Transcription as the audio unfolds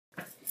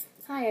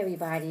Hi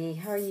everybody,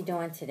 how are you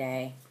doing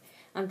today?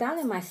 I'm down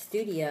in my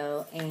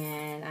studio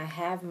and I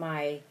have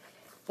my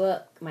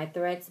book, my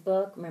Threads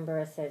book.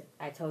 Remember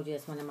I told you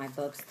it's one of my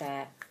books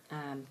that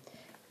I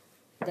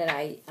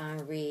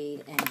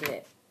read and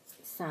get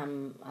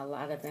a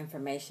lot of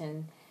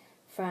information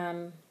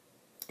from,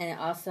 and it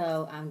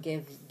also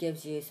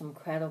gives you some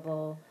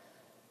credible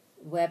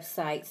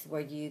websites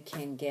where you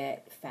can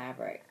get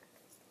fabric.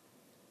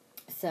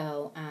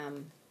 So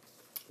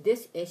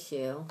this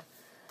issue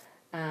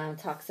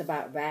talks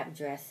about wrap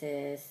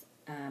dresses,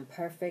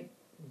 perfect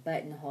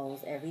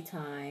buttonholes every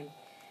time,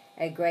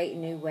 a great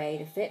new way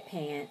to fit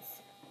pants,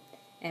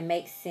 and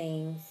make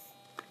seams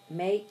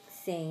a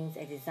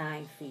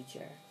design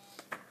feature.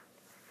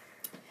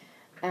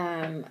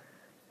 I'm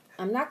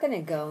not going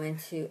to go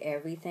into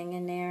everything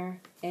in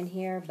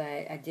here,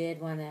 but I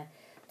did want to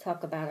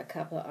talk about a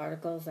couple of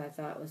articles I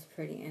thought was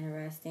pretty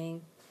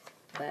interesting.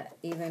 But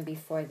even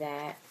before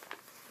that,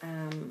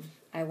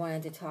 I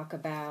wanted to talk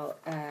about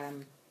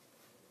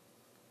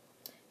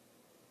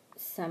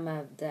some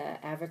of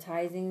the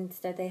advertisings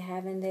that they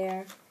have in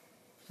there.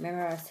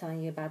 Remember I was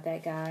telling you about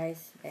that,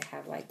 guys? They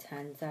have like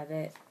tons of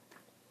it.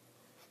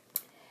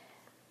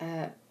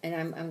 And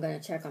I'm going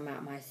to check them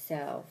out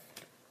myself.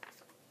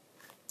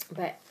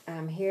 But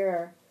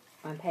here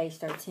on page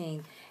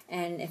 13,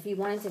 and if you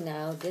wanted to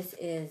know, this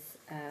is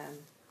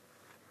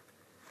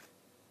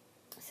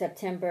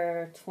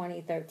September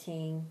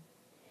 2013,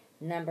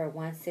 number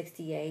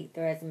 168,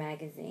 Threads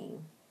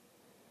Magazine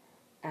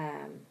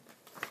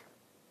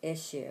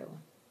issue.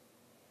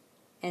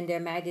 And their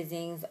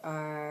magazines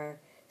are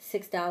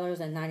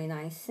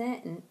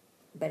 $6.99,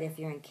 but if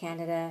you're in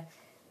Canada,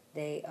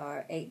 they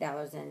are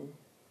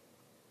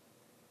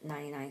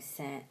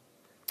 $8.99.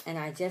 And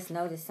I just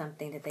noticed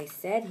something that they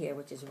said here,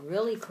 which is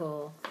really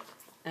cool,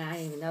 and I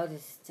didn't even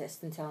notice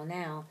just until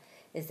now,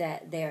 is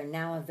that they are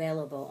now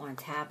available on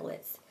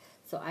tablets.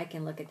 So I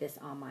can look at this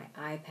on my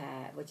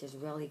iPad, which is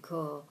really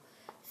cool.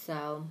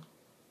 So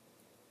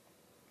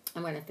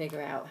I'm going to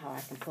figure out how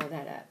I can pull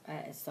that up.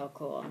 It's so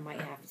cool. I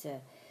might have to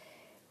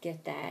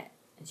get that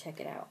and check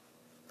it out.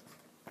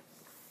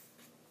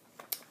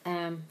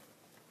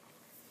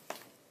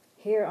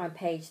 Here on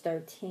page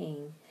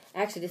 13,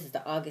 actually this is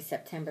the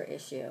August-September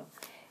issue.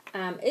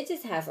 It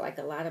just has like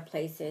a lot of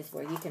places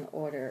where you can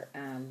order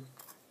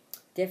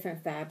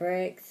different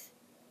fabrics.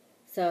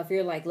 So if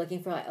you're like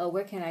looking for like, oh,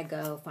 where can I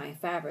go find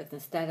fabrics,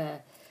 instead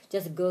of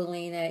just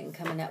Googling it and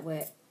coming up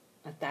with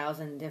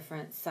 1,000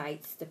 different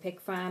sites to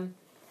pick from,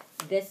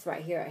 this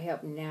right here, I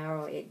helped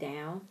narrow it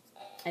down.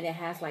 And it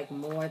has like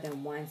more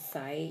than one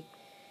site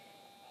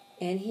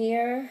in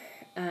here.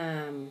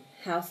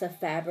 House of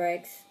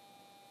Fabrics,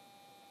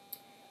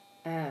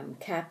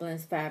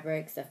 Kaplan's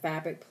Fabrics, The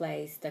Fabric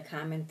Place, The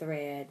Common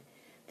Thread,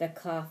 The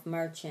Cloth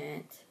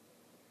Merchant,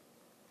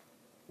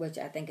 which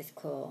I think is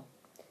cool.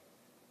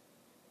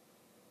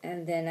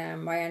 And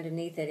then right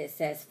underneath it, it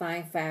says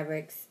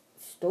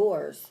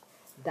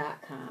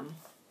findfabricsstores.com.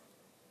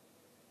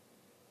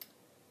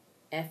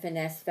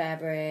 F&S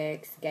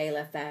Fabrics,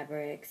 Gala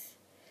Fabrics,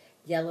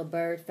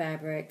 Yellowbird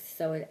Fabrics,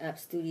 Sew It Up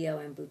Studio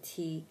and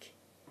Boutique,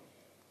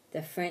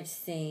 The French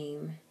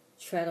Seam,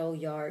 Treadle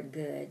Yard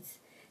Goods,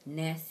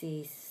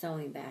 Nancy's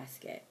Sewing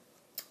Basket.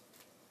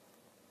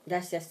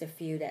 That's just a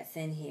few that's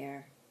in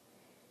here.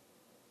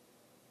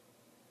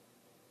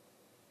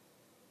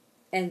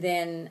 And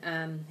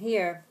then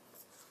here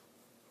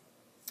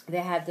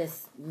they have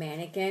this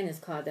mannequin. It's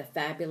called the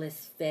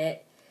Fabulous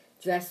Fit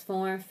Dress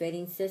Form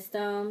Fitting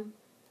System.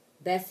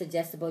 Best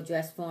adjustable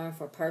dress form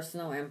for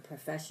personal and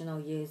professional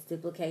use.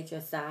 Duplicate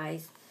your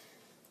size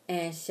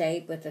and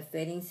shape with a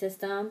fitting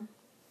system,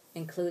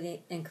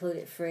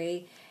 included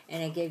free,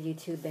 and it gives you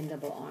 2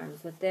 bendable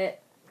arms with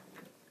it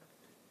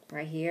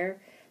right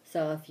here.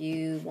 So if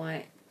you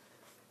want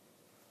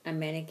a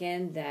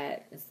mannequin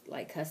that is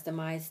like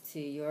customized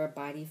to your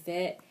body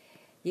fit,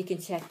 you can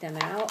check them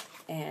out,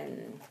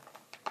 and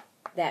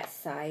that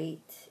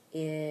site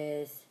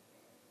is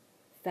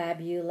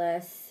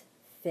fabulousfit.com.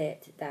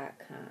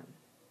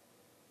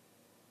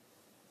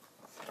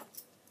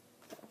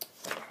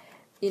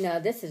 You know,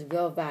 this is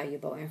real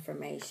valuable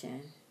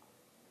information.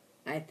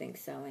 I think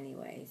so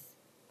anyways.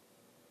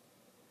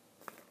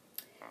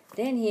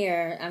 Then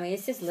here, I mean,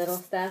 it's just little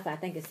stuff. I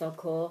think it's so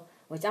cool,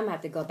 which I'm going to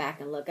have to go back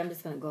and look. I'm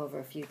just going to go over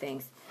a few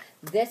things.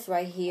 This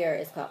right here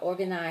is called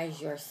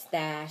Organize Your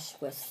Stash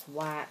with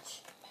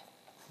Swatch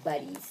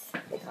Buddies.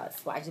 They call it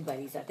Swatch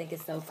Buddies. I think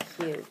it's so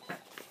cute.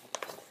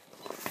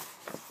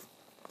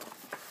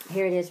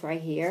 Here it is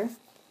right here.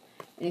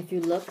 And if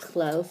you look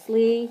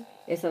closely,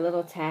 it's a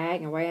little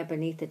tag, and right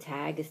underneath the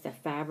tag is the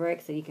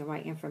fabric, so you can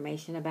write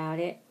information about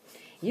it.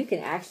 You can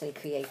actually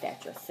create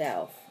that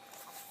yourself.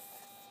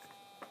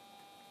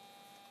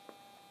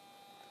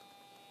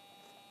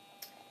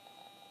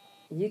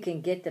 You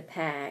can get the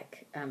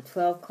pack.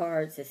 12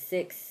 cards is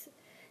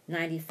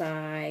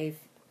 $6.95.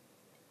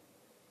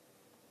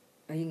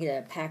 Or you can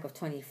get a pack of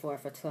 24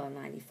 for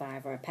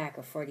 $12.95, or a pack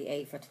of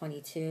 48 for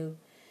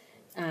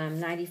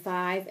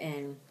 $22.95.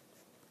 And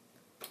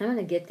I'm going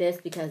to get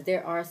this because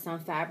there are some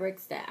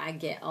fabrics that I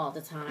get all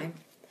the time.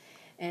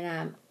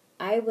 And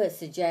I would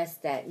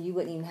suggest that you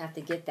wouldn't even have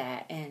to get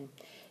that. And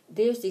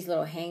there's these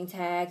little hang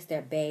tags.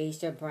 They're beige,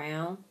 they're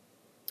brown.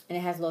 And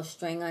it has a little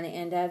string on the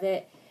end of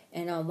it.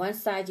 And on one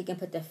side you can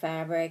put the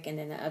fabric, and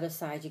then the other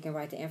side you can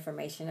write the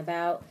information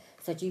about,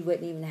 so that you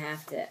wouldn't even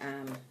have to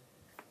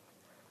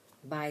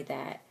buy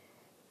that.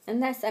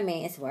 And that's, I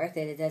mean, it's worth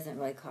it. It doesn't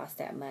really cost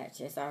that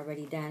much. It's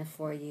already done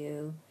for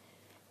you.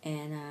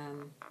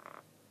 And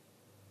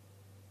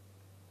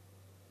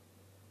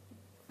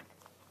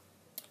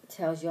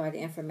tells you all the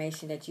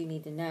information that you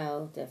need to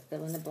know to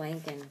fill in the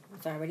blank, and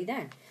it's already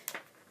done.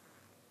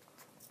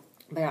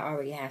 But I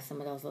already have some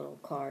of those little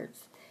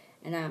cards.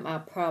 And I'll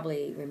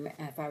probably,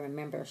 if I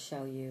remember,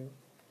 show you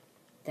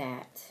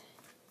that.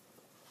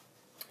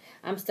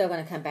 I'm still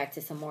going to come back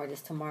to some more of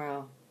this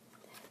tomorrow.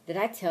 Did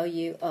I tell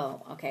you?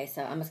 Oh, okay.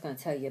 So I'm just going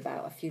to tell you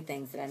about a few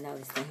things that I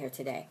noticed in here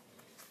today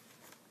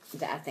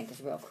that I think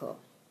is real cool.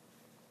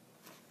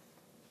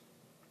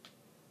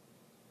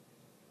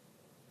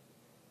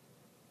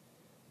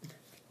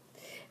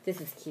 This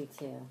is cute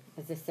too.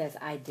 It just says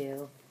 "I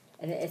do,"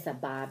 and it's a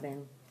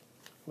bobbin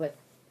with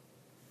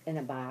in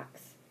a box.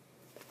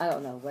 I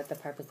don't know what the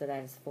purpose of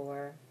that is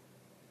for,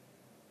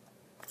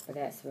 but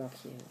that's real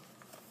cute.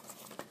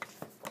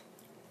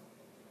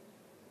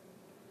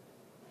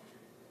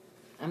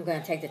 I'm going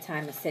to take the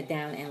time to sit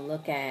down and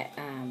look at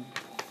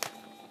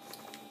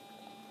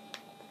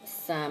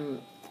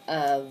some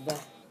of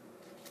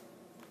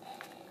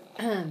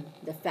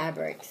the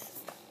fabrics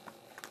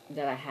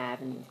that I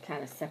have and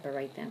kind of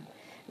separate them.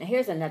 Now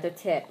here's another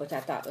tip which I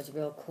thought was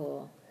real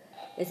cool.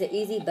 It's an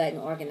easy button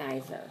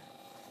organizer.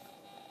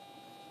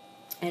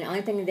 And the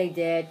only thing that they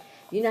did,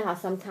 you know how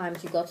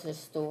sometimes you go to the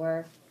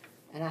store,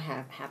 and I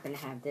happen to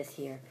have this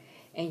here,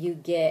 and you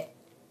get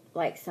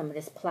like some of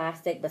this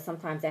plastic, but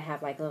sometimes they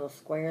have like little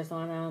squares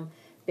on them,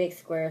 big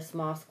squares,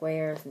 small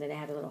squares, and then they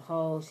have the little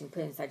holes you can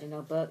put inside your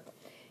notebook.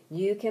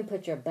 You can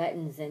put your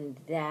buttons in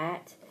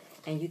that,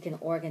 and you can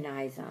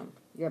organize them,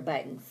 your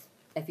buttons,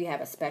 if you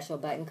have a special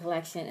button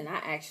collection, and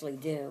I actually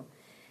do,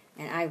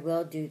 and I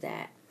will do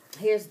that.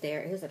 Here's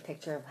a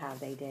picture of how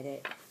they did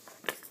it.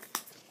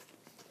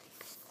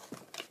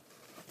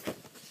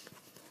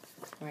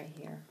 Right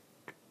here.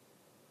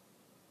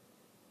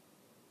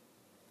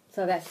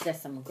 So that's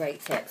just some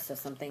great tips of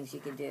some things you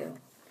can do.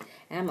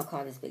 And I'm going to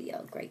call this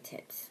video Great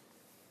Tips.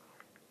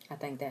 I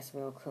think that's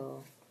real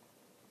cool.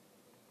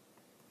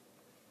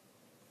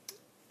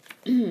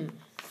 I'm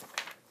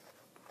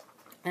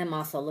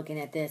also looking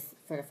at this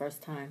for the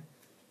first time.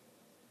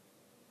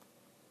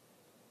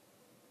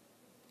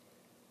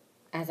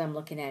 As I'm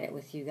looking at it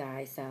with you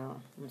guys,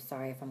 so I'm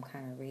sorry if I'm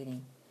kind of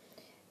reading.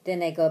 Then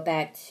they go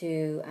back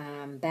to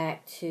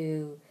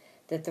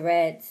the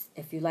Threads.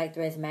 If you like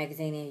Threads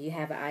magazine and you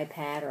have an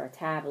iPad or a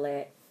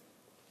tablet,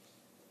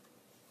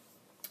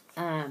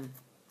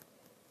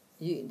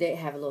 they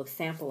have a little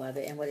sample of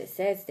it. And what it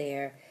says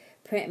there,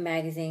 print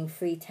magazine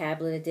free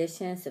tablet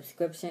edition.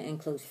 Subscription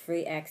includes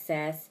free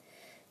access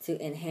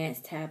to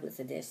enhanced tablets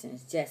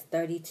editions. Just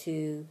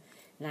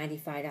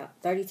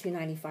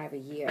 $32.95 a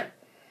year.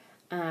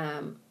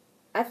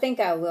 I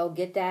think I will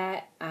get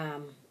that.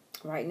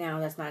 Right now,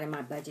 that's not in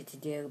my budget to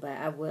do, but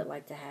I would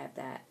like to have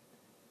that.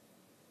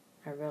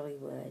 I really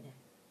would.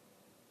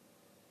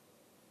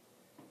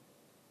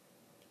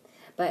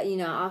 But, you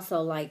know, I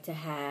also like to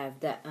have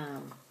the,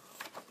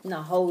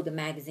 hold the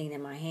magazine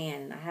in my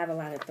hand. And I have a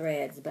lot of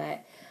Threads,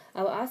 but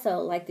I would also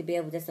like to be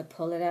able just to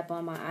pull it up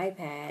on my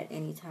iPad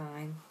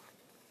anytime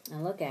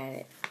and look at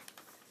it.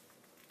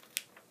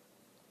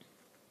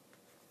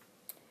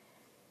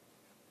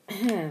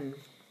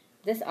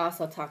 This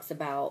also talks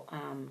about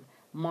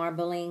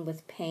marbling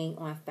with paint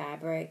on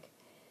fabric.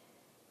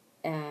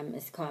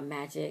 It's called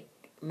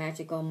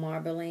magical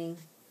marbling.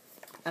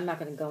 I'm not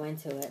going to go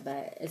into it,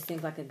 but it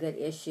seems like a good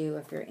issue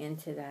if you're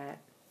into that.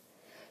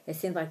 It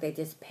seems like they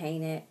just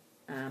painted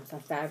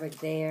some fabric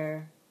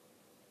there.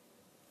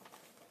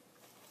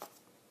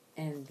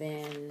 And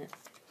then,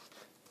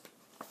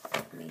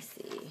 let me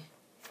see.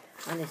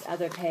 On this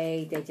other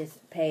page,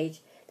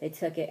 they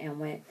took it and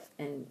went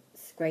and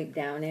scraped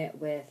down it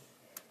with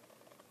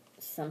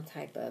some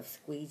type of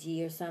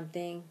squeegee or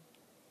something,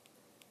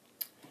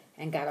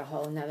 and got a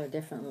whole nother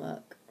different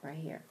look right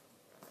here.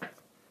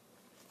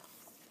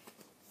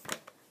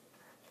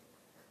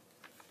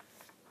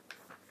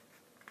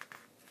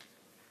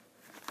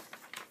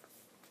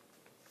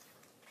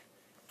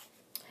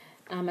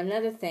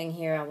 Another thing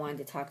here I wanted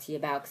to talk to you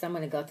about, because I'm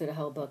going to go through the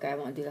whole book. I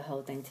won't do the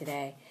whole thing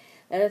today.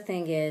 The other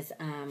thing is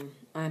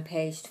on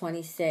page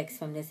 26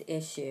 from this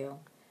issue,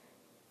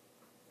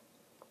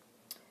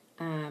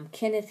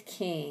 Kenneth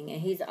King,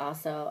 and he's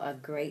also a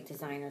great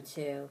designer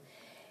too,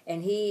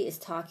 and he is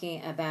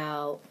talking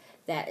about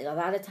that a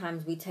lot of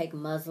times we take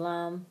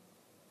muslin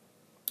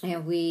and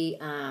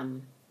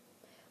I'm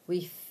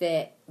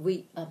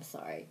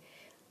sorry,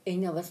 you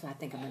know what's what I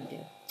think I'm going to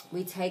do.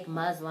 We take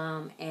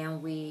muslin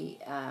and we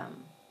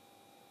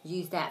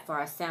use that for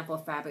our sample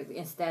fabric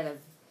instead of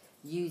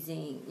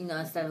using,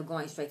 instead of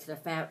going straight to the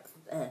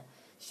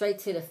straight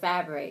to the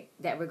fabric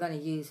that we're going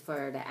to use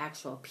for the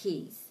actual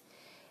piece.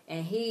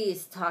 And he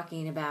is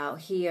talking about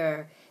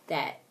here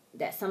that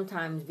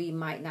sometimes we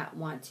might not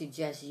want to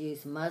just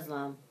use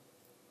muslin,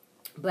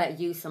 but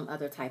use some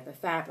other type of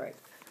fabric.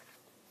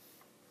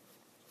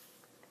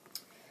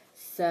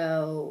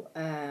 So,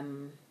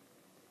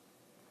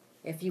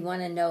 if you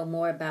want to know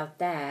more about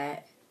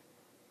that,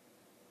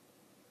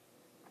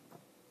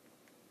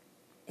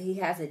 he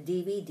has a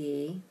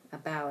DVD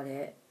about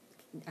it.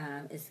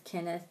 It's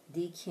Kenneth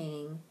D.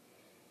 King.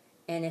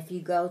 And if you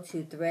go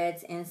to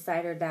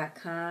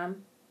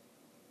threadsinsider.com,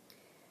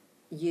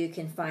 you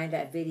can find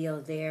that video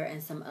there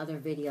and some other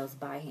videos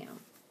by him,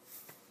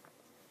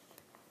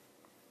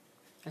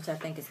 which I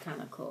think is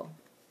kind of cool.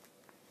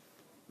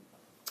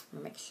 I'm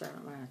going to make sure I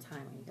don't run out of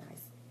time on you guys.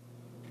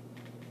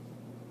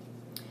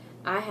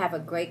 I have a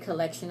great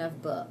collection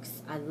of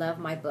books. I love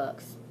my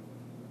books.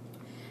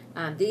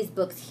 These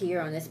books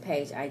here on this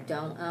page I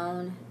don't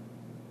own,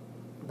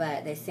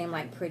 but they seem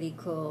like pretty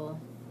cool.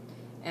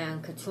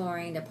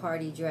 Couturiering the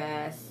party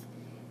dress,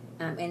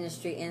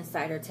 industry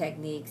insider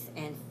techniques,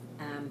 and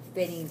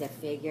fitting the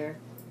figure.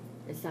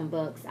 There's some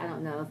books. I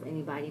don't know if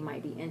anybody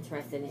might be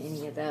interested in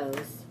any of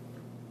those.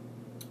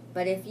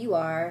 But if you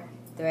are,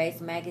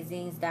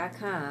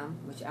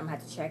 threadsmagazines.com, which I'm going to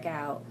have to check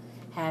out,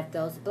 have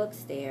those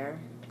books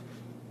there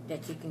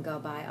that you can go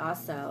buy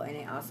also, and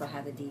they also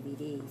have the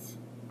DVDs.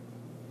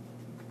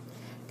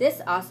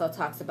 This also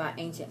talks about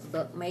ancient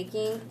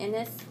bookmaking in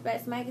this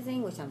Threads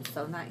magazine, which I'm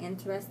so not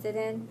interested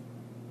in.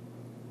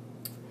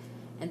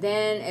 And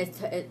then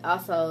it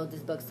also,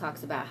 this book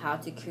talks about how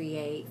to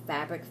create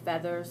fabric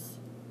feathers.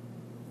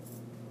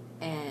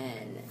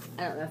 And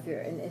I don't know if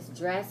you're in this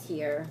dress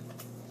here.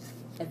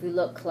 If you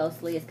look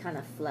closely, it's kind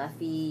of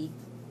fluffy.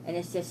 And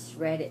it's just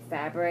shredded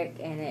fabric.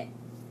 And it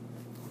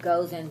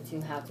goes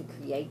into how to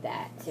create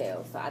that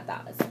too. So I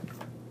thought it was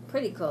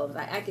pretty cool.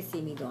 I could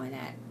see me doing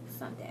that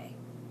someday.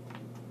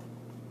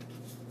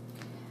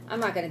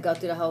 I'm not going to go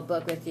through the whole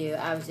book with you.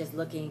 I was just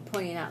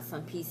pointing out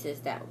some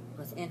pieces that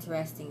was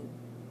interesting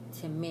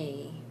to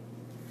me.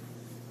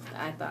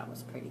 I thought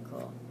was pretty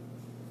cool.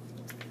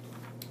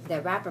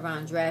 The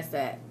wraparound dress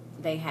that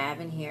they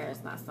have in here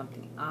is not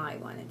something I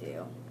want to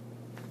do.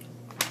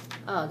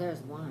 Oh,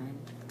 there's one.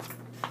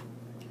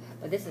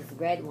 But this is the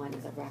red one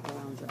is a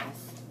wraparound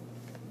dress.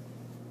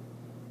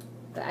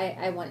 But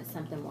I wanted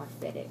something more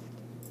fitted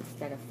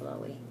instead of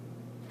flowy.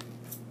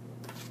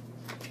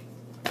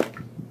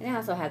 And I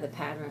also have the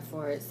pattern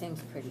for it. It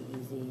seems pretty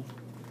easy.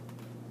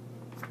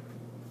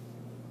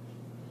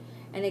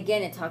 And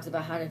again, it talks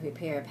about how to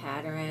prepare a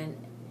pattern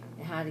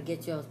and how to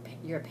get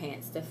your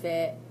pants to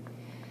fit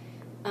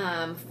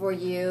for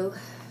you,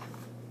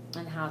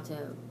 and how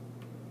to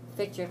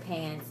fit your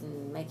pants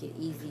and make it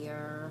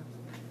easier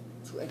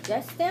to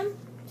adjust them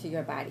to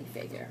your body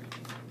figure.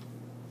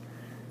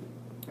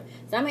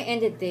 So I'm going to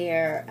end it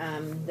there.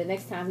 The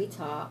next time we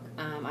talk,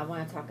 I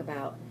want to talk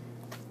about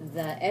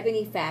the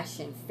Ebony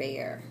Fashion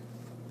Fair,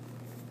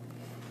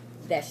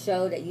 that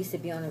show that used to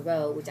be on the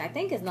road, which I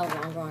think is no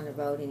longer on the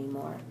road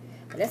anymore.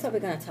 But that's what we're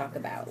going to talk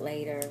about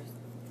later.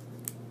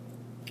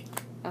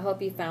 I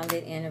hope you found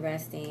it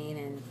interesting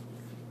and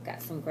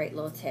got some great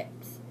little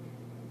tips.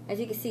 As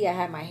you can see, I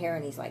have my hair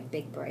in these like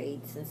big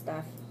braids and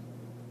stuff,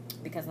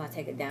 because when I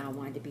take it down, I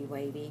want it to be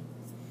wavy.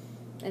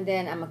 And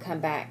then I'm going to come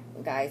back,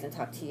 guys, and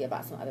talk to you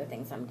about some other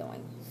things I'm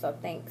doing. So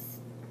thanks.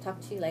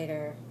 Talk to you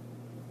later.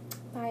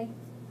 Bye.